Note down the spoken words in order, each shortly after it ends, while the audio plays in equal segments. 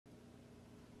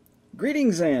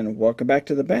Greetings and welcome back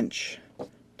to the bench.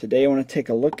 Today I want to take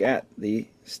a look at the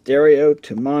stereo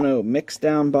to mono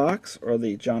mixdown box, or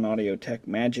the JohnAudioTech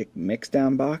Magic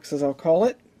mixdown box as I'll call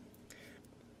it.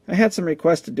 I had some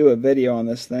requests to do a video on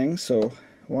this thing, so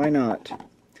why not?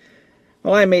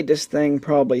 Well, I made this thing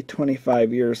probably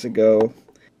 25 years ago.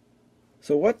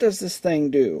 So what does this thing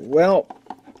do? Well,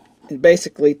 it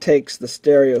basically takes the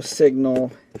stereo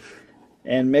signal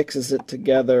and mixes it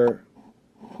together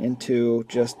into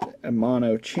just a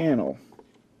mono channel.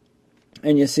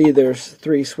 And you see there's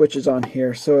 3 switches on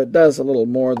here, so it does a little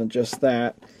more than just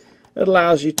that. It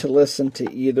allows you to listen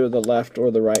to either the left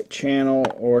or the right channel,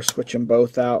 or switch them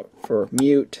both out for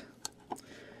mute.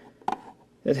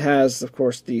 It has, of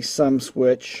course, the sum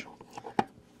switch,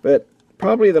 but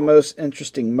probably the most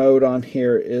interesting mode on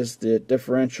here is the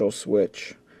differential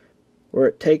switch, where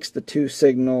it takes the 2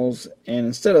 signals and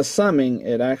instead of summing,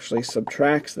 it actually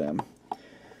subtracts them.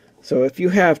 So if you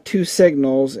have 2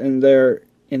 signals and they're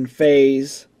in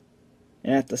phase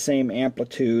and at the same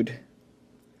amplitude,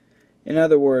 in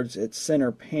other words, it's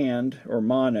center panned or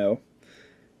mono,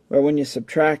 where when you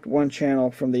subtract one channel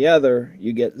from the other,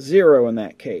 you get 0 in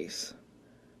that case.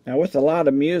 Now with a lot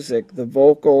of music, the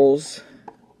vocals,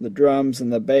 the drums,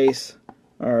 and the bass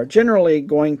are generally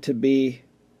going to be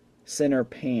center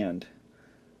panned.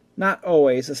 Not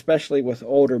always, especially with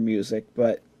older music,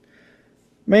 but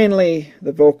mainly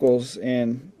the vocals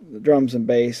and the drums and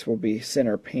bass will be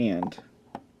center panned.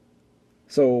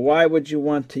 So why would you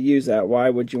want to use that?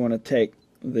 Why would you want to take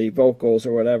the vocals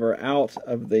or whatever out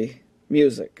of the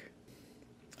music?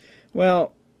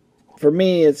 Well, for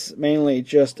me it's mainly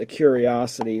just a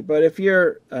curiosity, but if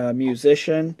you're a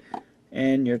musician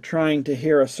and you're trying to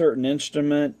hear a certain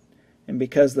instrument, and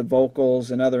because the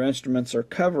vocals and other instruments are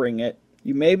covering it,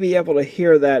 you may be able to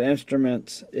hear that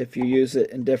instrument if you use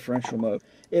it in differential mode.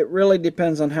 It really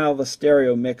depends on how the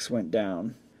stereo mix went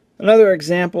down. Another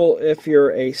example, if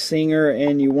you're a singer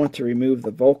and you want to remove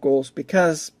the vocals,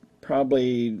 because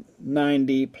probably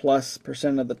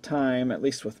 90+% of the time, at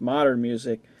least with modern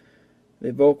music,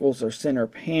 the vocals are center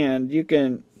panned, you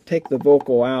can take the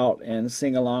vocal out and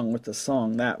sing along with the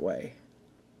song that way.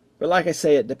 But like I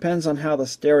say, it depends on how the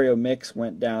stereo mix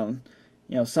went down.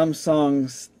 You know, some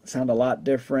songs sound a lot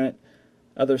different,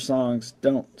 other songs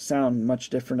don't sound much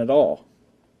different at all.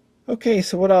 Okay,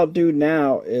 so what I'll do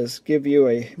now is give you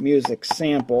a music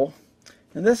sample,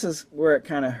 and this is where it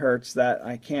kind of hurts that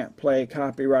I can't play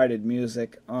copyrighted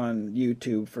music on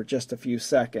YouTube for just a few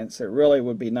seconds. It really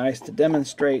would be nice to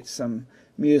demonstrate some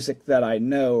music that I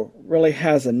know really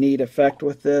has a neat effect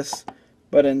with this,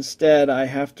 but instead I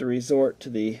have to resort to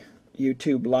the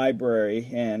YouTube library,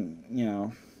 and you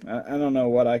know, I don't know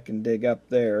what I can dig up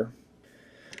there.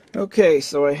 Okay,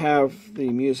 so I have the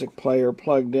music player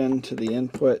plugged into the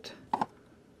input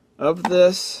of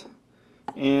this,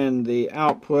 and the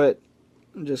output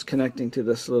I'm just connecting to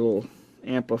this little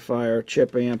amplifier,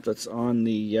 chip amp that's on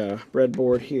the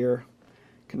breadboard here,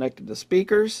 connected to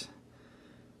speakers.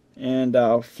 And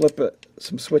I'll flip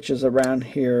some switches around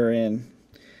here and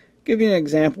give you an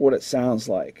example what it sounds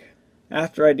like.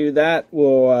 After I do that,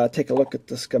 we'll take a look at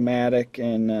the schematic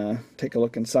and take a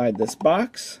look inside this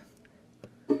box.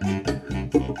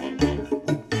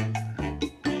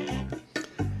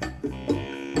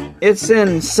 It's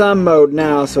in sum mode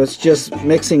now, so it's just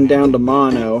mixing down to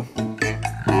mono.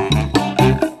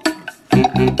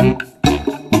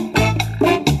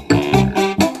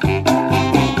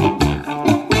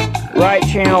 Right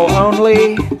channel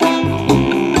only.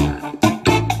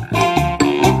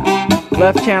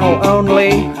 Left channel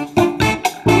only.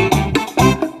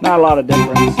 Not a lot of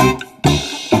difference.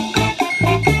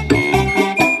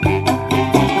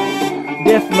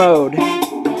 Diff mode.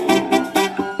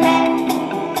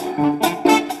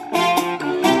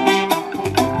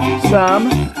 Sum.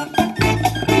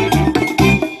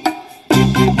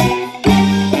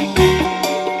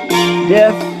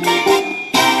 Diff.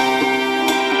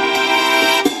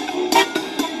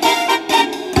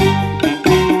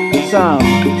 Sum.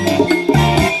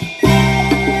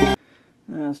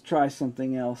 Let's try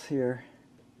something else here.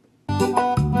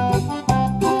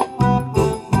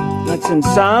 That's in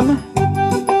sum.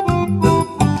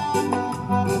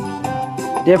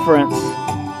 Difference.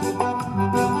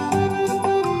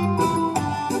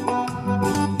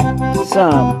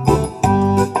 Sum.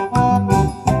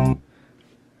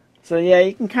 So yeah,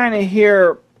 you can kind of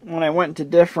hear when I went into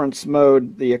difference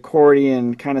mode, the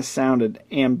accordion kind of sounded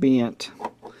ambient.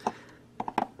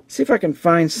 See if I can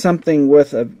find something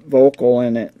with a vocal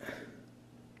in it.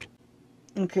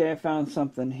 Okay, I found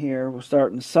something here. We'll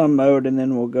start in sum mode and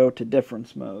then we'll go to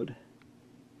difference mode.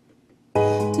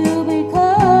 To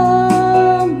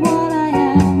become what I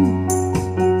am.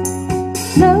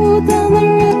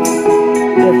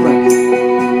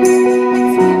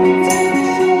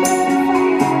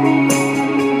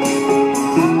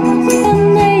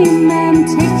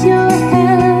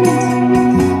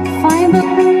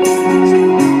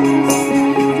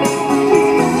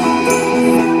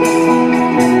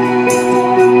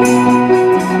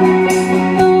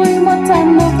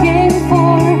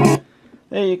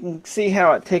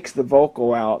 it takes the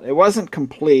vocal out. It wasn't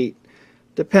complete.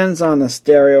 Depends on the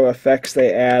stereo effects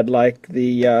they add, like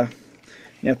the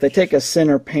if they take a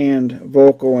center panned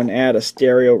vocal and add a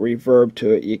stereo reverb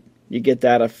to it, you get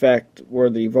that effect where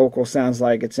the vocal sounds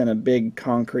like it's in a big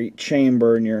concrete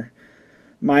chamber and you're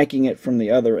miking it from the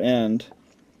other end.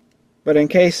 But in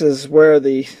cases where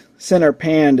the center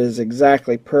panned is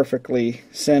exactly perfectly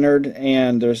centered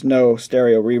and there's no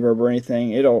stereo reverb or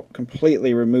anything, it'll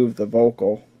completely remove the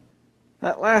vocal.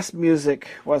 That last music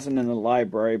wasn't in the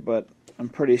library, but I'm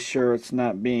pretty sure it's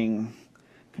not being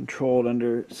controlled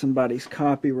under somebody's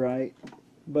copyright.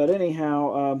 But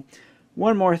anyhow,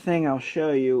 one more thing I'll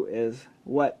show you is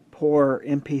what poor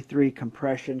MP3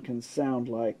 compression can sound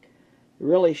like. It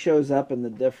really shows up in the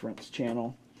difference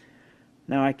channel.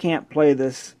 Now I can't play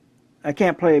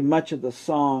much of the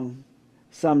song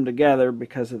summed together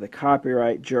because of the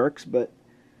copyright jerks, but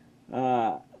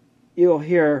you'll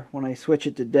hear when I switch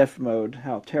it to diff mode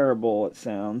how terrible it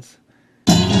sounds.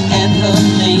 And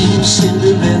her name's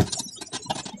Cinderella.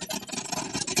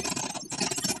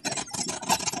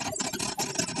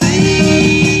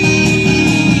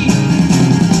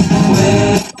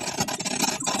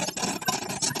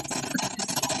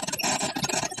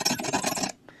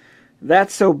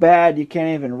 That's so bad you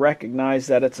can't even recognize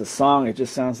that it's a song. It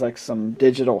just sounds like some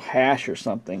digital hash or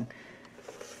something.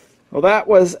 Well, that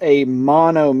was a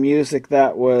mono music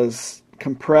that was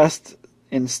compressed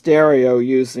in stereo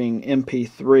using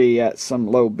MP3 at some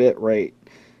low bit rate,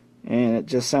 and it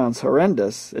just sounds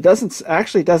horrendous. It doesn't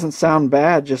sound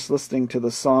bad just listening to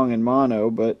the song in mono,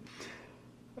 but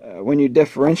when you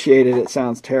differentiate it, it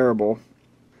sounds terrible.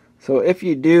 So if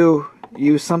you do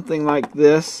use something like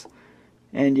this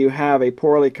and you have a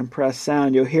poorly compressed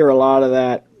sound, you'll hear a lot of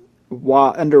that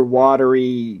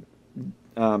underwatery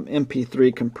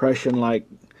MP3 compression like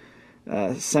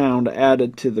sound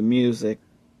added to the music.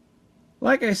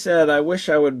 Like I said, I wish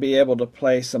I would be able to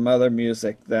play some other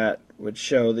music that would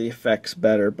show the effects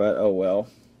better, but oh well.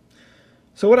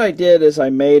 So what I did is I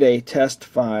made a test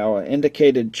file, an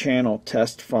indicated channel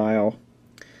test file,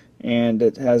 and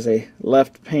it has a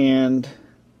left panned,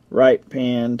 right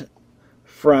panned,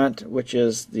 front, which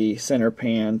is the center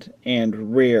panned,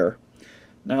 and rear.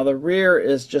 Now the rear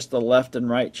is just the left and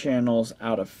right channels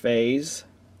out of phase,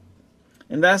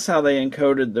 and that's how they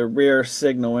encoded the rear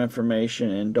signal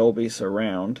information in Dolby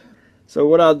Surround. So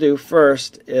what I'll do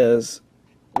first is,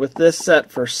 with this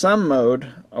set for sum mode,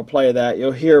 I'll play that.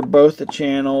 You'll hear both the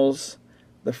channels,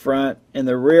 the front and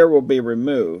the rear will be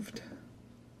removed.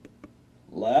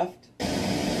 Left,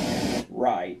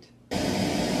 right,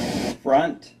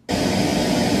 front.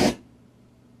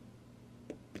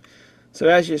 So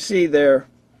as you see there,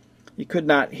 you could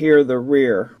not hear the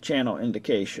rear channel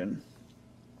indication.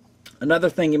 Another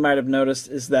thing you might have noticed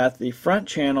is that the front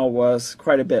channel was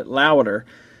quite a bit louder.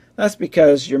 That's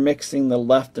because you're mixing the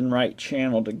left and right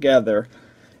channel together,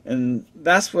 and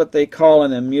that's what they call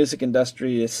in the music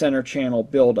industry a center channel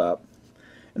buildup.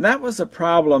 And that was a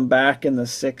problem back in the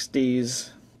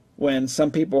 60s when some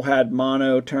people had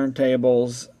mono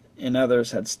turntables and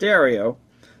others had stereo.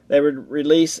 They would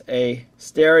release a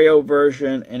stereo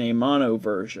version and a mono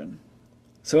version.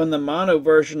 So in the mono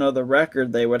version of the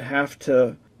record, they would have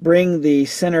to bring the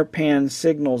center pan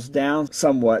signals down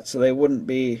somewhat so they wouldn't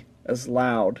be as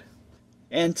loud.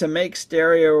 And to make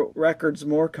stereo records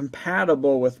more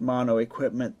compatible with mono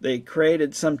equipment, they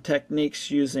created some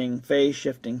techniques using phase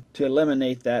shifting to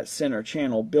eliminate that center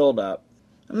channel buildup.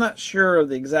 I'm not sure of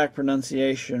the exact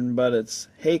pronunciation, but it's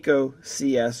Heiko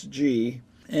CSG.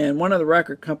 And one of the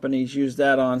record companies used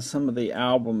that on some of the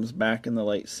albums back in the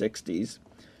late 60s.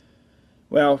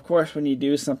 Well, of course, when you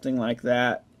do something like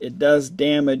that, it does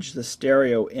damage the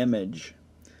stereo image.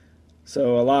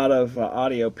 So a lot of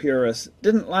audio purists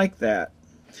didn't like that.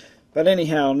 But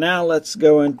anyhow, now let's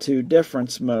go into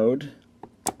difference mode.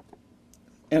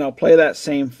 And I'll play that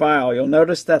same file. You'll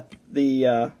notice that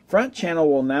the front channel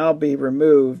will now be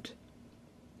removed,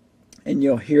 and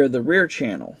you'll hear the rear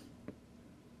channel.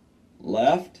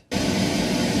 Left,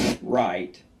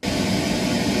 right,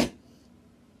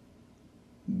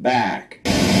 back.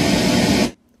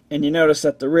 And you notice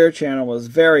that the rear channel was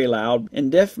very loud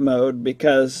in diff mode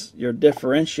because you're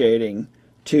differentiating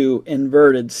two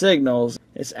inverted signals.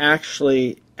 It's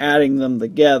actually adding them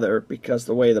together because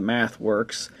the way the math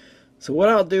works. So what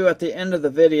I'll do at the end of the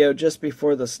video, just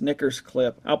before the Snickers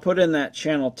clip, I'll put in that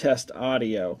channel test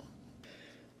audio.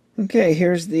 Okay,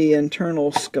 here's the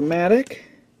internal schematic.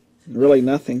 Really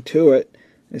nothing to it.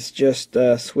 It's just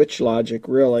switch logic,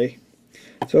 really.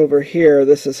 So over here,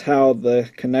 this is how the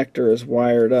connector is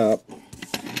wired up.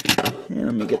 And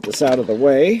let me get this out of the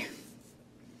way.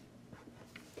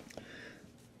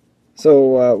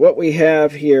 So what we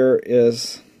have here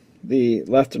is the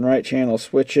left and right channel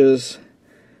switches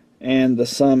and the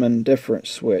sum and difference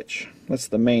switch. That's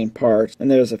the main part, and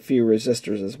there's a few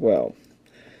resistors as well.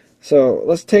 So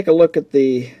let's take a look at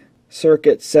the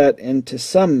circuit set into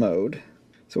sum mode.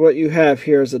 So what you have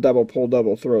here is a double pole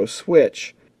double throw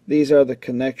switch. These are the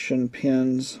connection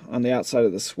pins on the outside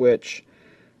of the switch,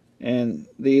 and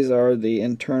these are the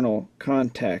internal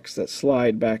contacts that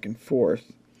slide back and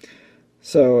forth.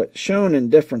 So it's shown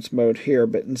in difference mode here,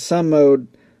 but in sum mode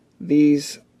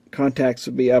these contacts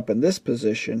would be up in this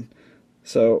position.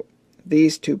 So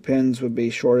these two pins would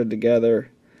be shorted together,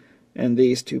 and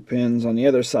these two pins on the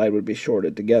other side would be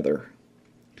shorted together.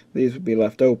 These would be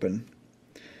left open.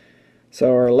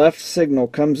 So our left signal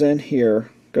comes in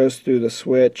here, goes through the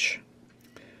switch,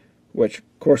 which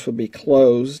of course will be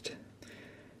closed,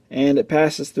 and it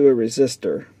passes through a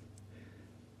resistor.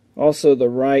 Also the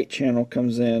right channel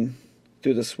comes in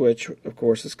through the switch, of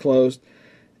course is closed,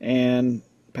 and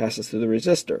passes through the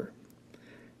resistor.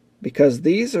 Because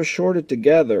these are shorted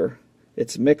together,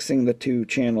 it's mixing the two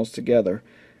channels together,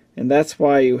 and that's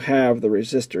why you have the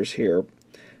resistors here,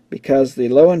 because the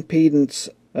low impedance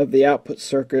of the output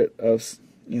circuit of,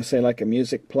 say like a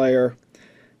music player,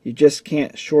 you just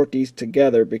can't short these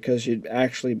together because you'd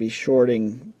actually be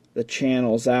shorting the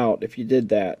channels out if you did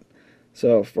that.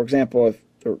 So for example, if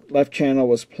the left channel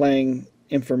was playing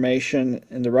information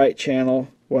and the right channel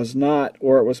was not,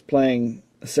 or it was playing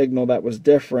a signal that was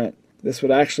different, this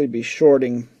would actually be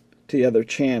shorting to the other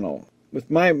channel. With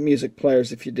my music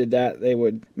players, if you did that, they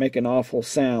would make an awful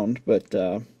sound, but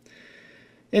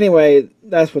anyway,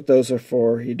 that's what those are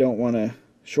for. You don't want to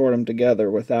short them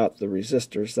together without the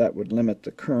resistors. That would limit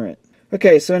the current.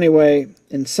 Okay, so anyway,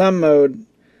 in sum mode,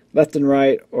 left and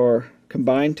right are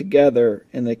combined together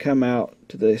and they come out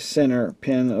to the center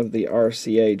pin of the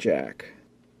RCA jack.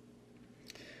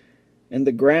 And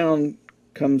the ground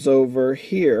comes over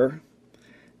here,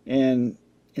 and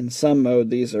in sum mode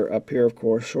these are up here, of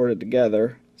course, shorted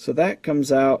together. So that comes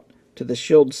out to the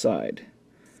shield side.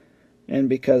 And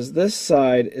because this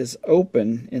side is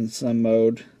open in sum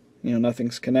mode,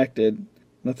 nothing's connected,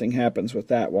 nothing happens with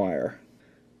that wire.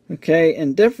 Okay,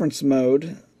 in difference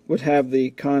mode would have the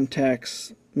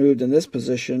contacts moved in this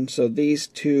position, so these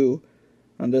two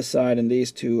on this side and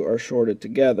these two are shorted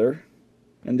together,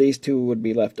 and these two would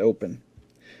be left open.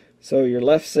 So your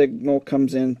left signal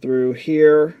comes in through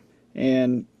here,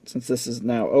 and since this is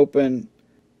now open,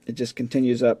 it just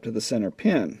continues up to the center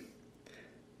pin.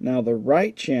 Now the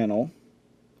right channel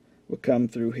would come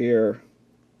through here,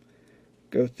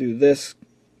 go through this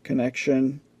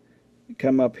connection,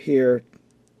 come up here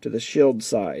to the shield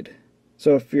side.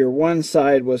 So if your one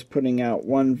side was putting out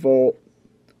 1 volt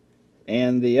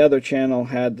and the other channel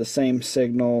had the same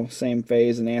signal, same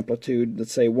phase and amplitude,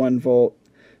 let's say 1 volt,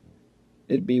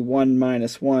 it'd be 1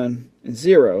 minus 1 and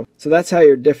 0. So that's how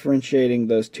you're differentiating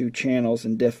those two channels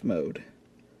in diff mode.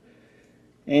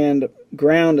 And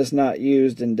ground is not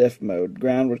used in diff mode.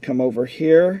 Ground would come over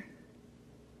here,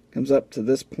 comes up to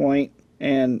this point,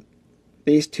 and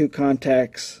these two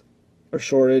contacts are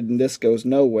shorted and this goes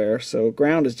nowhere, so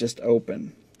ground is just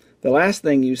open. The last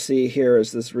thing you see here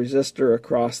is this resistor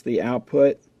across the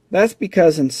output. That's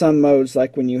because in some modes,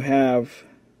 like when you have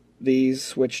these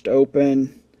switched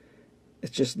open,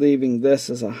 it's just leaving this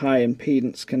as a high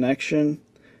impedance connection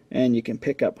and you can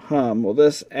pick up hum. Well,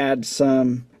 this adds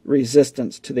some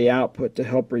resistance to the output to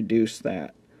help reduce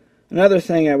that. Another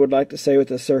thing I would like to say with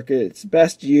the circuit, it's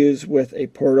best used with a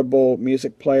portable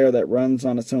music player that runs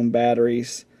on its own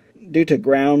batteries. Due to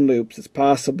ground loops, it's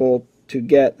possible to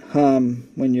get hum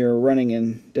when you're running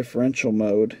in differential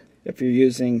mode if you're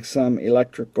using some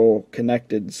electrical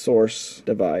connected source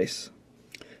device.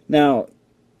 Now,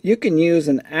 you can use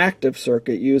an active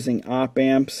circuit using op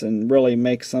amps and really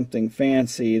make something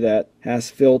fancy that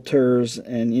has filters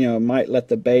and might let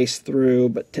the bass through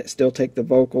but still take the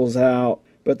vocals out,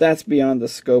 but that's beyond the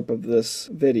scope of this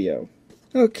video.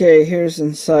 Okay, here's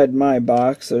inside my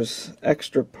box. There's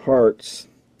extra parts.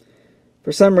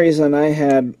 For some reason I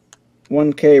had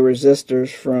 1K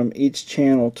resistors from each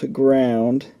channel to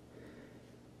ground,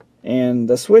 and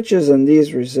the switches in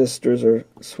these resistors are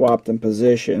swapped in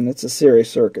position. It's a series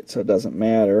circuit, so it doesn't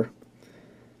matter.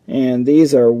 And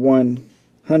these are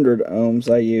 100 ohms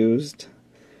I used.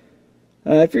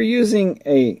 If you're using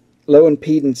a low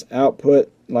impedance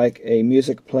output like a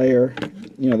music player,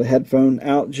 the headphone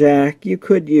out jack, you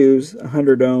could use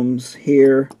 100 ohms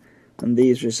here on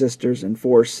these resistors and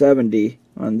 470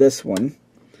 on this one.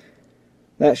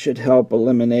 That should help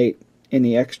eliminate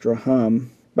any extra hum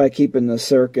by keeping the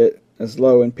circuit as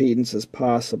low impedance as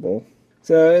possible.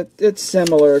 So it's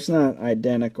similar, it's not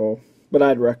identical. but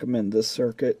I'd recommend this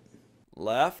circuit.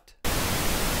 Left,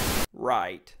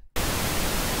 right,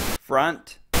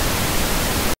 front,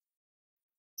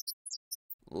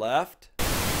 left,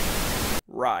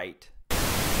 right,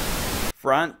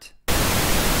 front.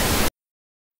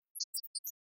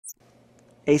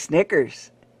 Hey,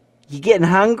 Snickers, you getting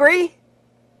hungry?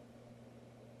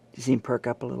 Did you see him perk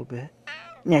up a little bit?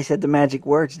 Yeah, I said the magic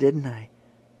words, didn't I?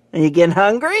 Are you getting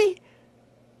hungry?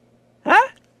 Huh?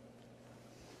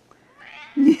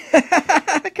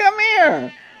 Come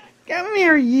here. Come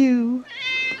here, you.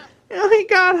 Oh, he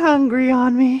got hungry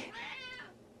on me.